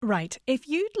Right, if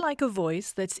you'd like a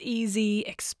voice that's easy,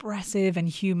 expressive and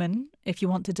human, if you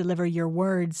want to deliver your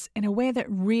words in a way that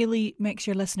really makes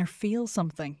your listener feel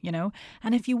something,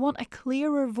 and if you want a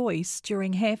clearer voice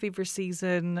during hay fever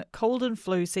season, cold and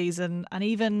flu season, and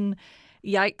even,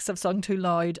 yikes, I've sung too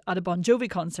loud at a Bon Jovi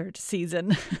concert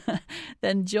season,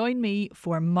 then join me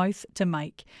for Mouth to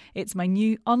Mic. It's my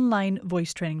new online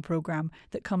voice training programme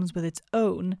that comes with its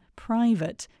own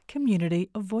private community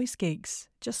of voice geeks,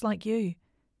 just like you.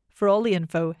 For all the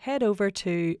info, head over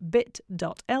to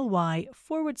bit.ly/mouth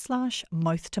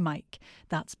to mic.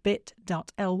 That's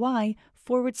bit.ly/mouth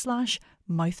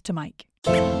to mic.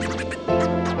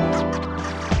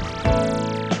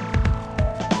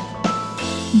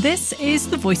 This is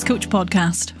the Voice Coach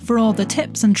Podcast for all the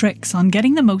tips and tricks on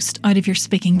getting the most out of your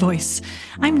speaking voice.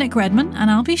 I'm Nick Redman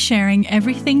and I'll be sharing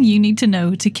everything you need to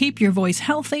know to keep your voice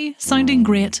healthy, sounding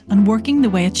great and working the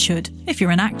way it should. If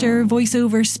you're an actor,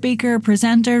 voiceover, speaker,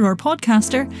 presenter or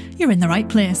podcaster, you're in the right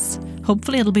place.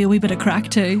 Hopefully it'll be a wee bit of crack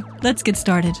too. Let's get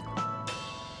started.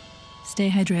 Stay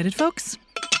hydrated, folks.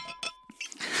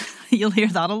 You'll hear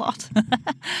that a lot.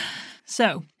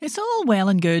 So, it's all well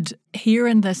and good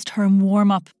hearing this term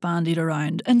warm-up bandied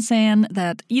around and saying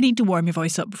that you need to warm your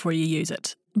voice up before you use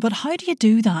it. But how do you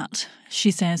do that?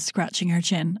 She says, scratching her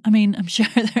chin. I mean, I'm sure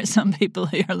there are some people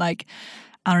who are like,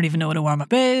 I don't even know what a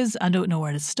warm-up is. I don't know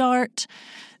where to start.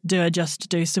 Do I just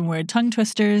do some weird tongue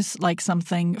twisters like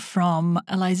something from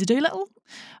Eliza Doolittle?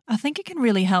 I think it can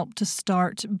really help to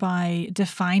start by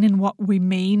defining what we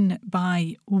mean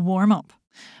by warm-up.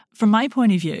 From my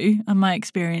point of view and my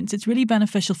experience, it's really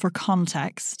beneficial for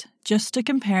context just to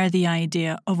compare the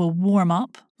idea of a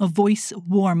warm-up, a voice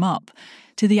warm-up,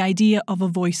 to the idea of a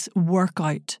voice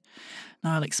workout.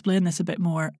 Now, I'll explain this a bit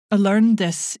more. I learned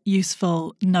this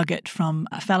useful nugget from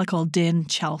a fella called Dane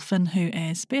Chalfin, who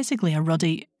is basically a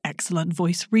ruddy, excellent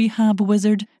voice rehab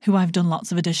wizard who I've done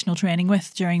lots of additional training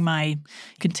with during my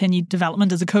continued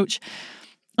development as a coach.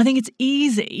 I think it's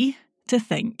easy to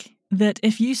think that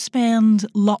if you spend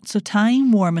lots of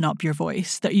time warming up your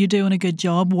voice, that you're doing a good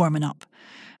job warming up.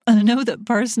 And I know that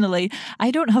personally, I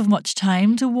don't have much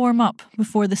time to warm up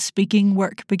before the speaking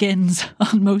work begins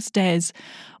on most days.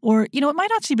 Or, it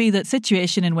might actually be that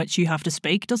situation in which you have to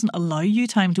speak doesn't allow you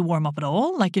time to warm up at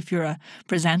all, like if you're a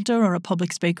presenter or a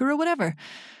public speaker or whatever.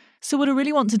 So what I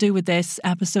really want to do with this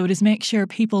episode is make sure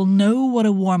people know what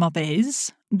a warm-up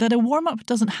is, that a warm-up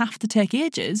doesn't have to take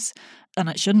ages, and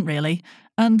it shouldn't really,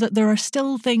 and that there are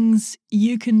still things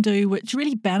you can do which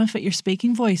really benefit your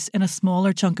speaking voice in a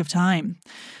smaller chunk of time.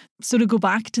 So to go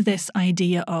back to this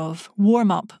idea of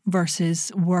warm-up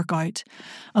versus workout,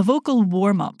 a vocal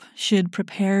warm-up should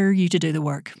prepare you to do the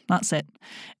work. That's it.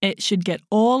 It should get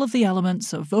all of the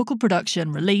elements of vocal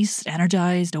production released,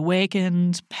 energised,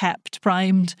 awakened, pepped,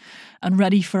 primed, and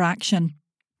ready for action.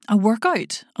 A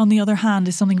workout, on the other hand,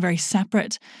 is something very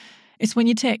separate. It's when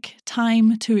you take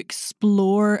time to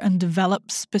explore and develop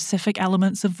specific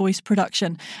elements of voice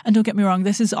production. And don't get me wrong,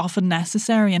 this is often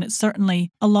necessary, and it's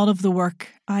certainly a lot of the work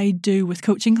I do with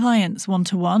coaching clients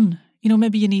one-to-one.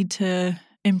 Maybe you need to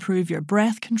improve your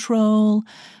breath control.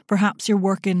 Perhaps you're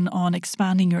working on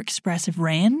expanding your expressive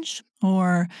range.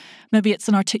 Or maybe it's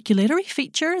an articulatory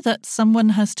feature that someone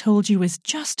has told you is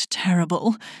just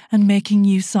terrible and making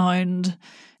you sound...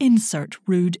 Insert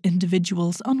rude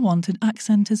individuals' unwanted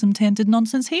accentism-tainted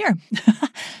nonsense here.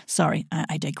 Sorry,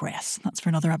 I digress. That's for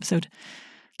another episode.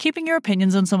 Keeping your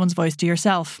opinions on someone's voice to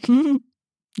yourself.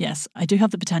 Yes, I do have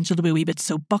the potential to be a wee bit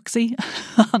soapboxy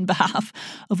on behalf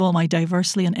of all my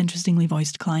diversely and interestingly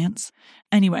voiced clients.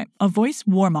 Anyway, a voice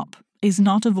warm-up is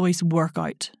not a voice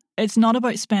workout. It's not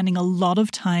about spending a lot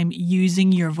of time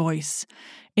using your voice.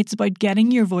 It's about getting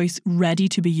your voice ready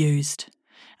to be used.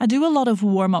 I do a lot of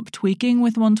warm-up tweaking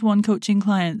with one-to-one coaching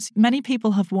clients. Many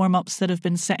people have warm-ups that have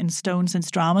been set in stone since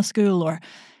drama school or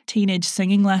teenage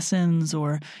singing lessons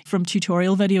or from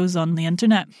tutorial videos on the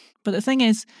internet. But the thing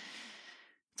is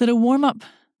that a warm-up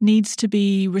needs to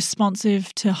be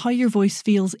responsive to how your voice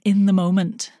feels in the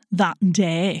moment, that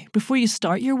day, before you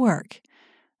start your work,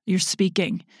 your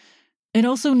speaking. It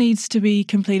also needs to be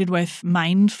completed with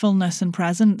mindfulness and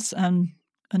presence. And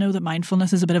I know that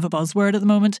mindfulness is a bit of a buzzword at the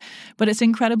moment, but it's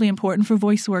incredibly important for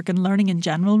voice work and learning in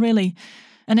general, really.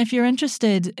 And if you're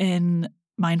interested in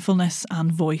mindfulness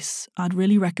and voice, I'd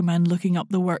really recommend looking up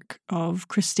the work of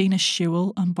Christina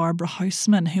Schuel and Barbara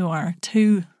Hausman, who are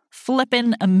two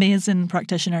flippin' amazing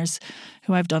practitioners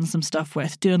who I've done some stuff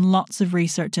with, doing lots of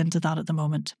research into that at the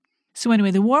moment. So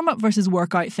anyway, the warm-up versus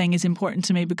workout thing is important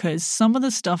to me because some of the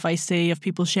stuff I see of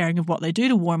people sharing of what they do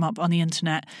to warm up on the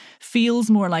internet feels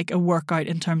more like a workout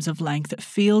in terms of length. It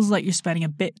feels like you're spending a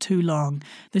bit too long.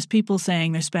 There's people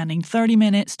saying they're spending 30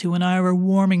 minutes to an hour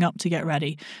warming up to get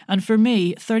ready. And for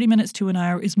me, 30 minutes to an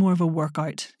hour is more of a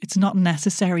workout. It's not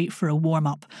necessary for a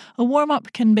warm-up. A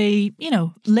warm-up can be,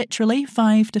 literally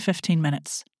 5 to 15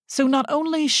 minutes. So not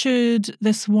only should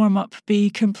this warm-up be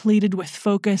completed with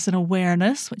focus and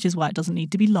awareness, which is why it doesn't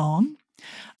need to be long,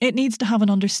 it needs to have an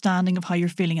understanding of how you're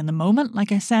feeling in the moment,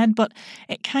 like I said, but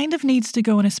it kind of needs to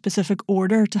go in a specific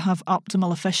order to have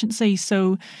optimal efficiency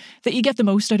so that you get the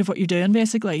most out of what you're doing,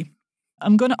 basically.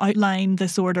 I'm going to outline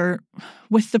this order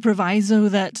with the proviso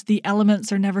that the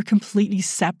elements are never completely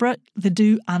separate. They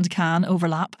do and can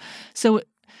overlap. So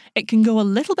it can go a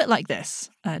little bit like this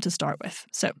to start with.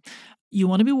 So you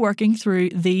want to be working through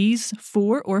these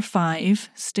 4 or 5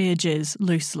 stages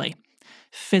loosely.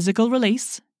 Physical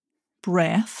release,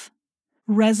 breath,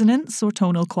 resonance or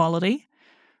tonal quality,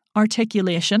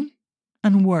 articulation,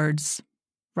 and words.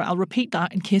 Right, I'll repeat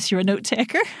that in case you're a note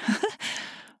taker.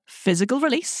 Physical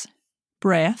release,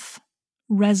 breath,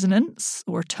 resonance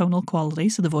or tonal quality,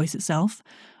 so the voice itself,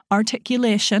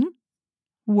 articulation,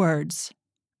 words.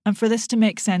 And for this to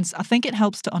make sense, I think it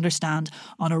helps to understand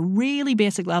on a really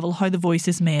basic level how the voice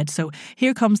is made. So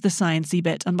here comes the sciencey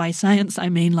bit. And by science, I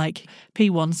mean like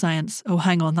P1 science. Oh,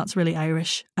 hang on, that's really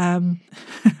Irish.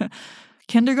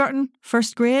 Kindergarten,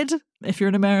 first grade, if you're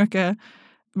in America.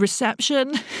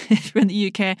 Reception, if you're in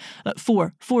the UK.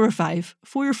 4 or 5.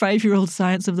 4 or 5-year-old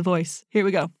science of the voice. Here we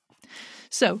go.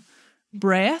 So,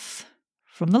 breath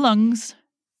from the lungs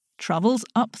travels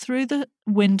up through the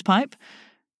windpipe,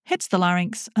 hits the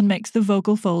larynx and makes the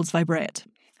vocal folds vibrate.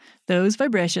 Those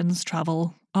vibrations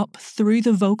travel up through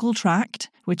the vocal tract,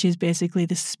 which is basically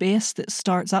the space that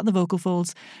starts at the vocal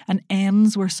folds and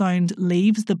ends where sound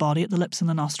leaves the body at the lips and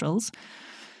the nostrils.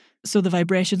 So the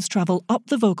vibrations travel up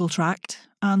the vocal tract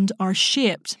and are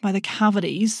shaped by the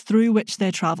cavities through which they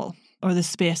travel, or the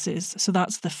spaces. So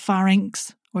that's the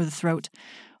pharynx, or the throat,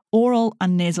 oral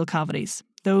and nasal cavities.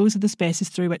 Those are the spaces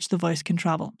through which the voice can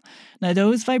travel. Now,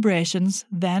 those vibrations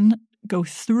then go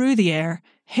through the air,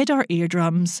 hit our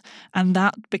eardrums, and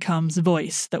that becomes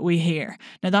voice that we hear.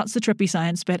 Now, that's the trippy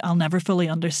science bit I'll never fully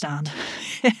understand.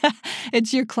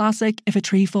 It's your classic, if a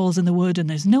tree falls in the wood and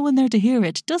there's no one there to hear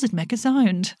it, does it make a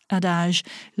sound? Adage.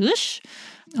 Whoosh.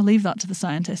 I'll leave that to the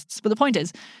scientists. But the point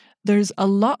is, there's a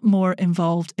lot more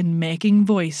involved in making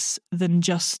voice than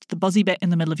just the buzzy bit in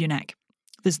the middle of your neck.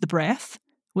 There's the breath,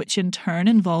 which in turn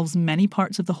involves many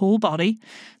parts of the whole body.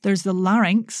 There's the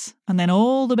larynx, and then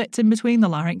all the bits in between the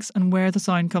larynx and where the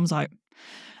sound comes out.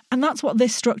 And that's what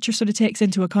this structure sort of takes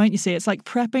into account, you see. It's like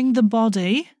prepping the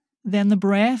body, then the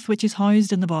breath, which is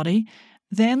housed in the body,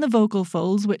 then the vocal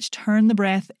folds, which turn the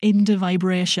breath into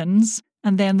vibrations,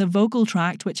 and then the vocal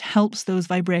tract, which helps those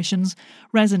vibrations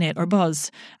resonate or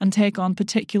buzz and take on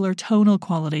particular tonal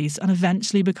qualities and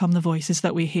eventually become the voices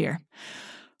that we hear.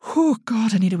 Oh,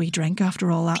 God, I need a wee drink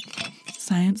after all that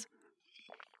science.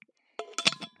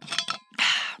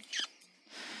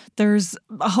 There's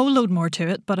a whole load more to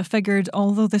it, but I figured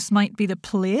although this might be the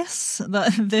place,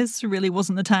 that this really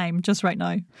wasn't the time just right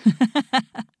now.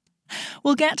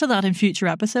 We'll get to that in future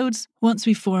episodes once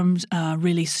we've formed a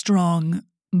really strong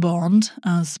bond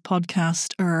as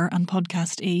podcaster and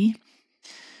podcastee.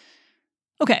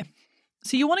 Okay,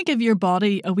 so you want to give your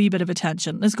body a wee bit of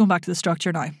attention. Let's go back to the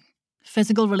structure now.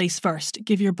 Physical release first.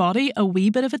 Give your body a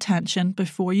wee bit of attention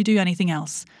before you do anything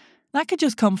else. That could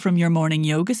just come from your morning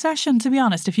yoga session, to be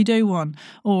honest, if you do one,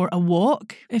 or a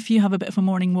walk, if you have a bit of a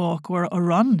morning walk, or a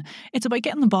run. It's about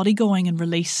getting the body going and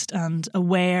released and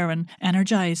aware and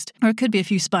energised. Or it could be a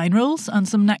few spine rolls and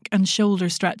some neck and shoulder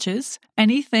stretches.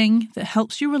 Anything that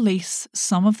helps you release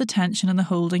some of the tension and the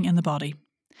holding in the body.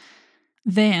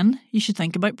 Then you should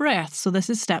think about breath. So this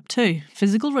is step 2,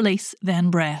 physical release, then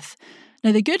breath.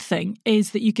 Now, the good thing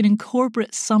is that you can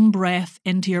incorporate some breath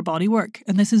into your body work.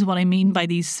 And this is what I mean by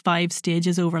these 5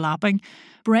 stages overlapping.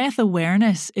 Breath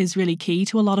awareness is really key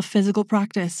to a lot of physical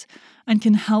practice and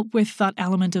can help with that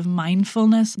element of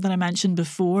mindfulness that I mentioned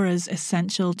before is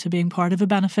essential to being part of a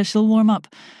beneficial warm-up.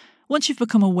 Once you've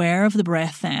become aware of the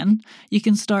breath then, you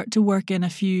can start to work in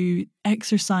a few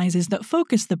exercises that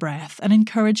focus the breath and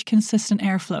encourage consistent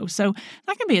airflow. So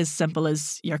that can be as simple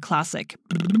as your classic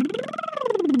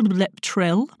lip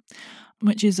trill,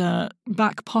 which is a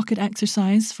back pocket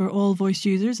exercise for all voice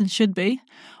users and should be,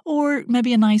 or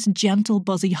maybe a nice gentle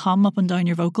buzzy hum up and down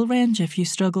your vocal range if you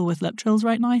struggle with lip trills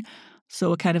right now.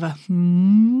 So a kind of a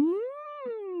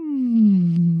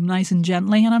nice and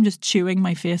gently, and I'm just chewing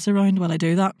my face around while I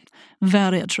do that.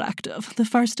 Very attractive. The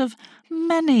first of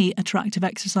many attractive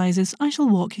exercises I shall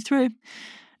walk you through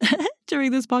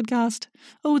during this podcast.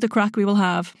 Oh, the crack we will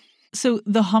have. So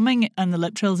the humming and the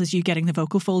lip trills is you getting the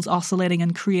vocal folds oscillating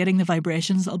and creating the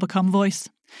vibrations that'll become voice.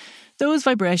 Those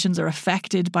vibrations are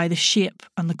affected by the shape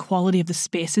and the quality of the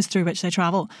spaces through which they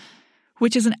travel,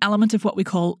 which is an element of what we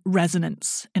call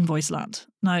resonance in voice land.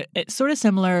 Now, it's sort of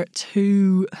similar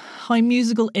to how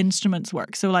musical instruments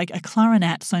work. So like a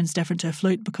clarinet sounds different to a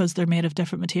flute because they're made of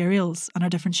different materials and are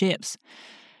different shapes.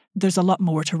 There's a lot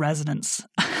more to resonance,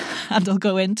 and I'll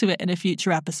go into it in a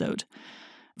future episode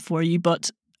for you, but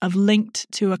I've linked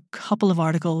to a couple of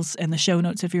articles in the show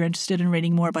notes if you're interested in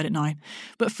reading more about it now.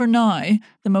 But for now,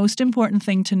 the most important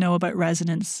thing to know about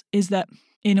resonance is that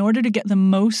in order to get the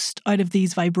most out of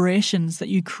these vibrations that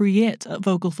you create at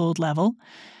vocal fold level,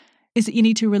 is that you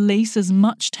need to release as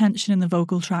much tension in the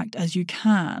vocal tract as you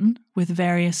can with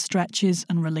various stretches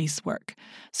and release work.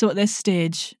 So at this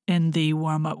stage in the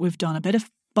warm-up, we've done a bit of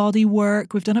body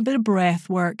work, we've done a bit of breath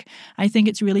work. I think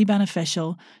it's really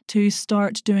beneficial to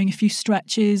start doing a few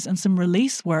stretches and some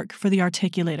release work for the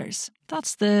articulators.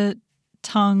 That's the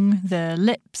tongue, the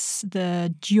lips,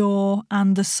 the jaw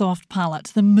and the soft palate,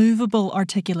 the movable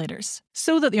articulators,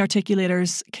 so that the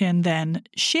articulators can then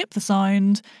shape the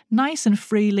sound nice and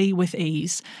freely with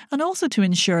ease, and also to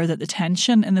ensure that the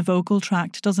tension in the vocal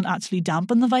tract doesn't actually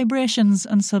dampen the vibrations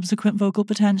and subsequent vocal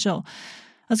potential.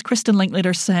 As Kristen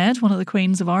Linklater said, one of the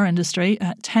queens of our industry,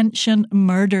 tension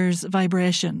murders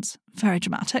vibrations. Very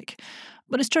dramatic.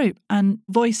 But it's true, and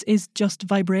voice is just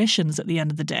vibrations at the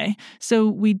end of the day, so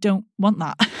we don't want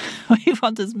that. We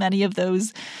want as many of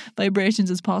those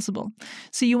vibrations as possible.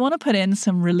 So you want to put in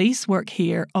some release work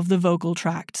here of the vocal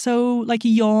tract. So like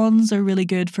yawns are really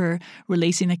good for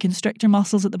releasing the constrictor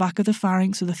muscles at the back of the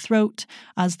pharynx or the throat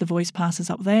as the voice passes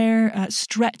up there.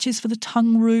 Stretches for the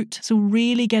tongue root, so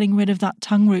really getting rid of that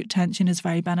tongue root tension is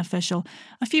very beneficial.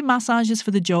 A few massages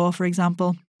for the jaw, for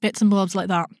example, bits and bobs like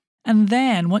that. And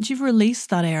then, once you've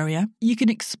released that area, you can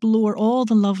explore all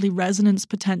the lovely resonance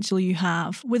potential you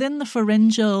have within the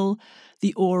pharyngeal,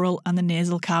 the oral and the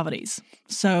nasal cavities.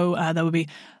 So that would be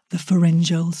the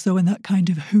pharyngeal, so in that kind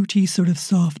of hooty, sort of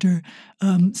softer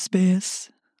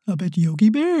space. A bit Yogi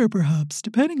Bear, perhaps,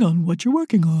 depending on what you're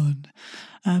working on.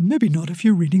 Maybe not if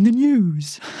you're reading the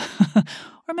news.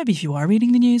 Or maybe if you are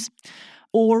reading the news.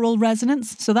 Oral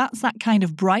resonance, so that's that kind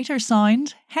of brighter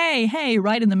sound. Hey,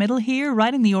 right in the middle here,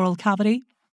 right in the oral cavity.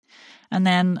 And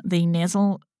then the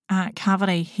nasal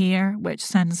cavity here, which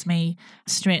sends me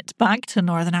straight back to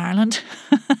Northern Ireland.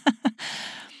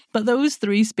 But those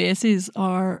three spaces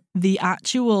are the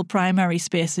actual primary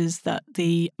spaces that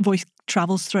the voice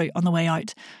travels through on the way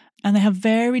out. And they have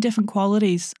very different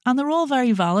qualities, and they're all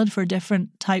very valid for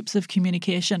different types of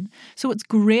communication. So it's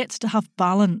great to have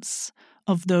balance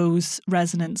of those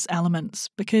resonance elements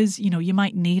because, you know, you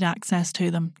might need access to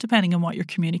them depending on what you're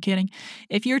communicating.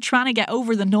 If you're trying to get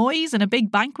over the noise in a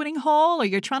big banqueting hall or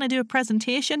you're trying to do a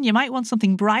presentation, you might want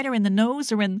something brighter in the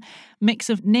nose or in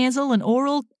mix of nasal and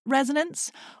oral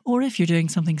resonance. Or if you're doing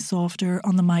something softer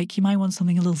on the mic, you might want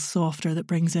something a little softer that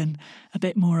brings in a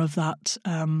bit more of that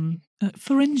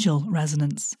pharyngeal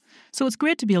resonance. So it's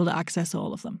great to be able to access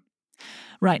all of them.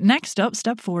 Right, next up,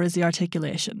 step 4 is the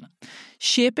articulation.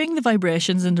 Shaping the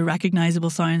vibrations into recognisable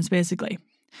sounds, basically.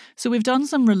 So we've done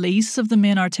some release of the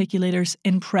main articulators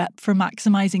in prep for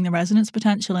maximising the resonance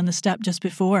potential in the step just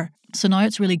before. So now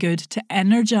it's really good to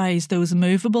energise those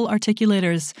movable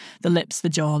articulators, the lips, the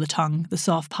jaw, the tongue, the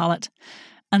soft palate.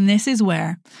 And this is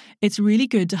where it's really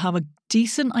good to have a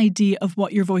decent idea of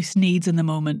what your voice needs in the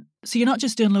moment. So you're not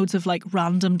just doing loads of like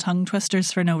random tongue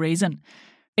twisters for no reason.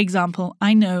 Example,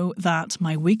 I know that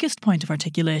my weakest point of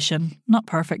articulation, not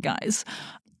perfect guys,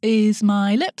 is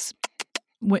my lips,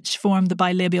 which form the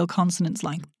bilabial consonants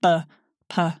like b,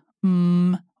 p,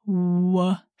 m,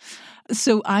 w.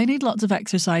 So I need lots of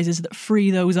exercises that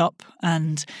free those up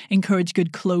and encourage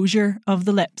good closure of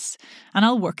the lips. And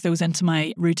I'll work those into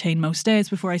my routine most days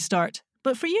before I start.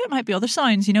 But for you, it might be other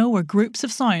sounds, you know, or groups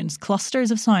of sounds,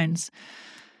 clusters of sounds.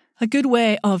 A good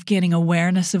way of gaining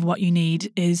awareness of what you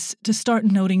need is to start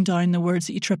noting down the words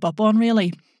that you trip up on,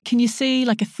 really. Can you see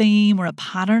like a theme or a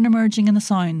pattern emerging in the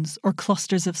sounds or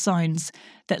clusters of sounds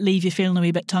that leave you feeling a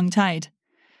wee bit tongue-tied?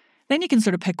 Then you can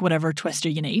sort of pick whatever twister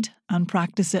you need and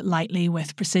practice it lightly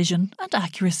with precision and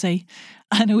accuracy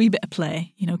and a wee bit of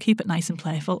play. You know, keep it nice and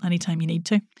playful anytime you need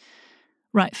to.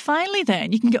 Right, finally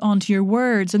then, you can get on to your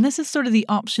words, and this is sort of the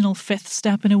optional 5th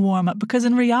step in a warm-up, because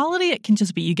in reality it can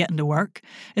just be you getting to work,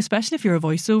 especially if you're a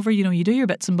voiceover. You know, you do your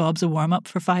bits and bobs of warm-up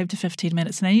for 5 to 15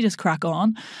 minutes and then you just crack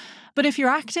on. But if you're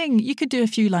acting, you could do a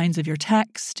few lines of your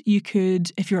text. You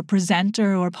could, if you're a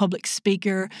presenter or a public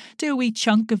speaker, do a wee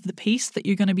chunk of the piece that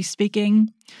you're going to be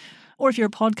speaking. Or if you're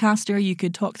a podcaster, you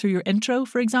could talk through your intro,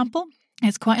 for example.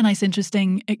 It's quite a nice,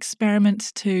 interesting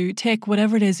experiment to take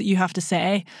whatever it is that you have to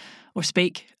say or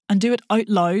speak and do it out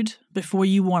loud before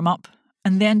you warm up,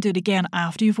 and then do it again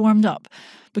after you've warmed up,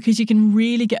 because you can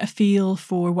really get a feel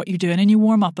for what you're doing in your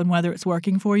warm up and whether it's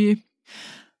working for you.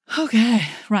 Okay,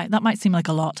 right, that might seem like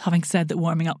a lot, having said that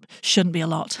warming up shouldn't be a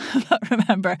lot. But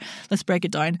remember, let's break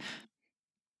it down.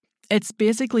 It's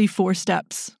basically 4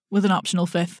 steps with an optional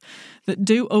 5th that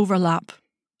do overlap,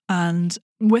 and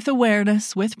with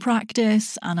awareness, with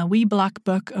practice, and a wee black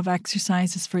book of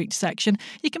exercises for each section,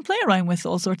 you can play around with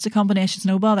all sorts of combinations,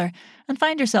 no bother, and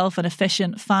find yourself an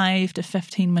efficient 5 to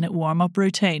 15 minute warm-up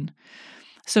routine.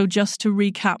 So just to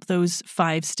recap those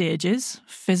 5 stages: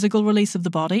 physical release of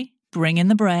the body, bring in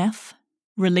the breath,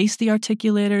 release the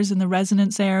articulators in the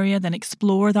resonance area, then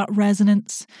explore that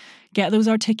resonance, get those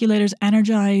articulators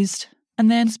energized, and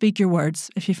then speak your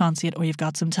words if you fancy it or you've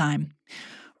got some time.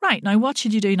 Right, now what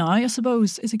should you do now, I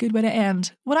suppose, is a good way to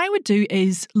end. What I would do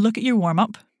is look at your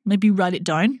warm-up, maybe write it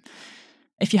down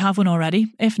if you have one already.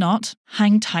 If not,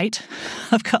 hang tight.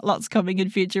 I've got lots coming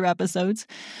in future episodes.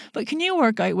 But can you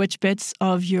work out which bits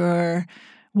of your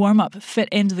warm-up fit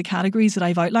into the categories that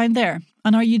I've outlined there?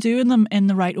 And are you doing them in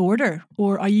the right order,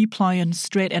 or are you ploughing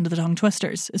straight into the tongue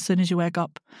twisters as soon as you wake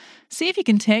up? See if you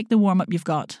can take the warm-up you've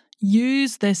got,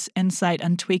 use this insight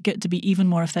and tweak it to be even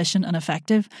more efficient and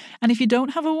effective. And if you don't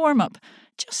have a warm-up,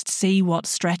 just see what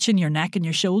stretching your neck and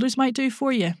your shoulders might do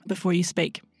for you before you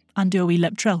speak, and do a wee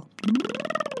lip trill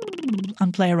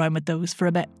and play around with those for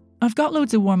a bit. I've got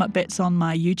loads of warm-up bits on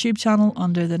my YouTube channel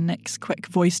under the Nick's Quick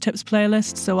Voice Tips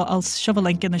playlist, so I'll shove a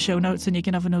link in the show notes and you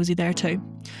can have a nosy there too.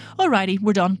 Alrighty,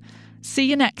 we're done. See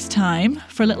you next time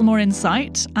for a little more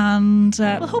insight and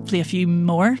well, hopefully a few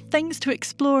more things to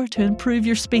explore to improve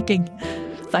your speaking.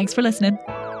 Thanks for listening.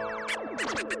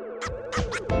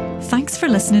 Thanks for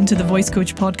listening to the Voice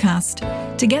Coach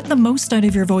podcast. To get the most out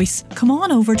of your voice, come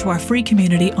on over to our free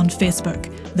community on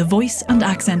Facebook, The Voice and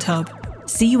Accent Hub.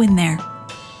 See you in there.